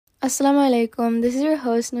Assalamu alaikum, this is your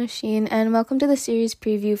host Nosheen and welcome to the series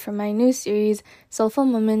preview for my new series, Soulful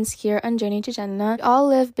Moments here on Journey to Jannah. We all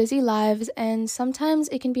live busy lives and sometimes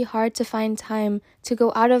it can be hard to find time to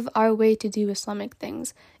go out of our way to do Islamic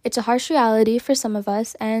things. It's a harsh reality for some of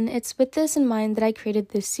us and it's with this in mind that I created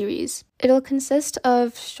this series. It'll consist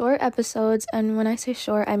of short episodes, and when I say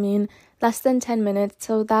short I mean less than 10 minutes,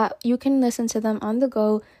 so that you can listen to them on the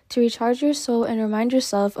go to recharge your soul and remind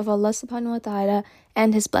yourself of Allah subhanahu wa ta'ala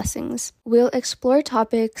and His blessings. We'll explore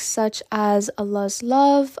topics such as Allah's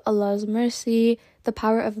love, Allah's mercy, the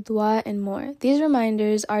power of dua, and more. These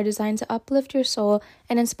reminders are designed to uplift your soul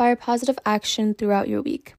and inspire positive action throughout your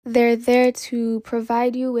week. They're there to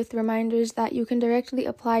provide you with reminders that you can directly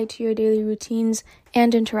apply to your daily routines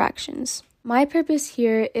and interactions. My purpose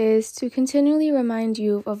here is to continually remind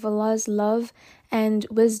you of Allah's love and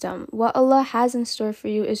wisdom. What Allah has in store for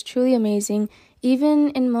you is truly amazing, even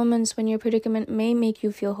in moments when your predicament may make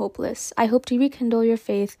you feel hopeless. I hope to rekindle your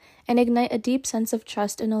faith and ignite a deep sense of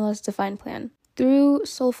trust in Allah's divine plan. Through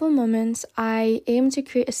Soulful Moments, I aim to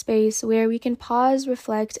create a space where we can pause,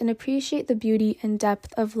 reflect, and appreciate the beauty and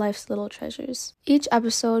depth of life's little treasures. Each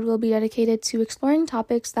episode will be dedicated to exploring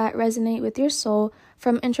topics that resonate with your soul,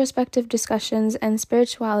 from introspective discussions and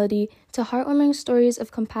spirituality to heartwarming stories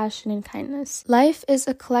of compassion and kindness. Life is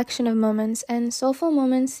a collection of moments, and Soulful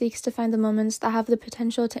Moments seeks to find the moments that have the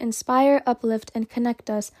potential to inspire, uplift, and connect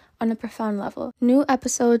us on a profound level. New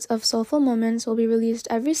episodes of Soulful Moments will be released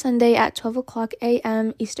every Sunday at 12 o'clock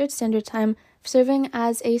a.m. Eastern Standard Time, serving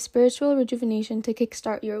as a spiritual rejuvenation to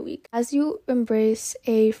kickstart your week. As you embrace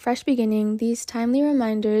a fresh beginning, these timely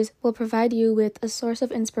reminders will provide you with a source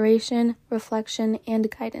of inspiration, reflection,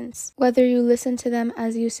 and guidance. Whether you listen to them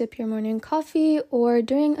as you sip your morning coffee or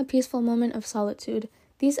during a peaceful moment of solitude,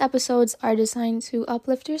 these episodes are designed to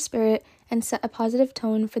uplift your spirit and set a positive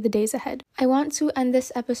tone for the days ahead. I want to end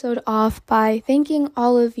this episode off by thanking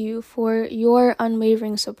all of you for your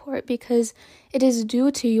unwavering support, because it is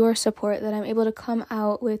due to your support that I'm able to come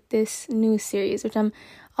out with this new series, which I'm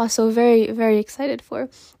also very, very excited for.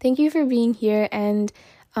 Thank you for being here and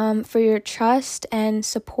for your trust and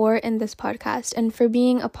support in this podcast and for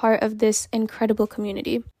being a part of this incredible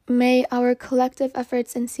community. May our collective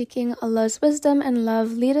efforts in seeking Allah's wisdom and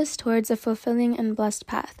love lead us towards a fulfilling and blessed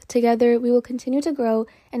path. Together, we will continue to grow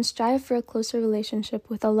and strive for a closer relationship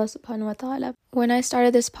with Allah subhanahu wa ta'ala. When I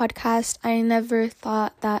started this podcast, I never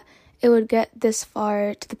thought that it would get this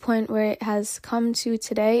far to the point where it has come to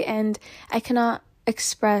today, and I cannot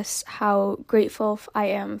express how grateful I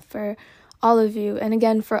am for all of you, and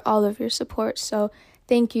again for all of your support. So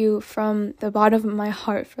thank you from the bottom of my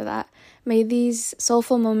heart for that. May these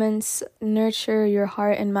soulful moments nurture your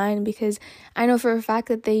heart and mind, because I know for a fact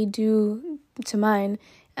that they do to mine.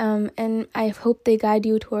 And I hope they guide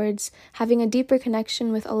you towards having a deeper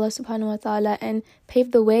connection with Allah subhanahu wa ta'ala and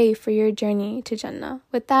pave the way for your journey to Jannah.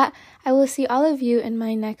 With that, I will see all of you in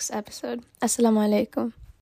my next episode. Assalamu alaikum.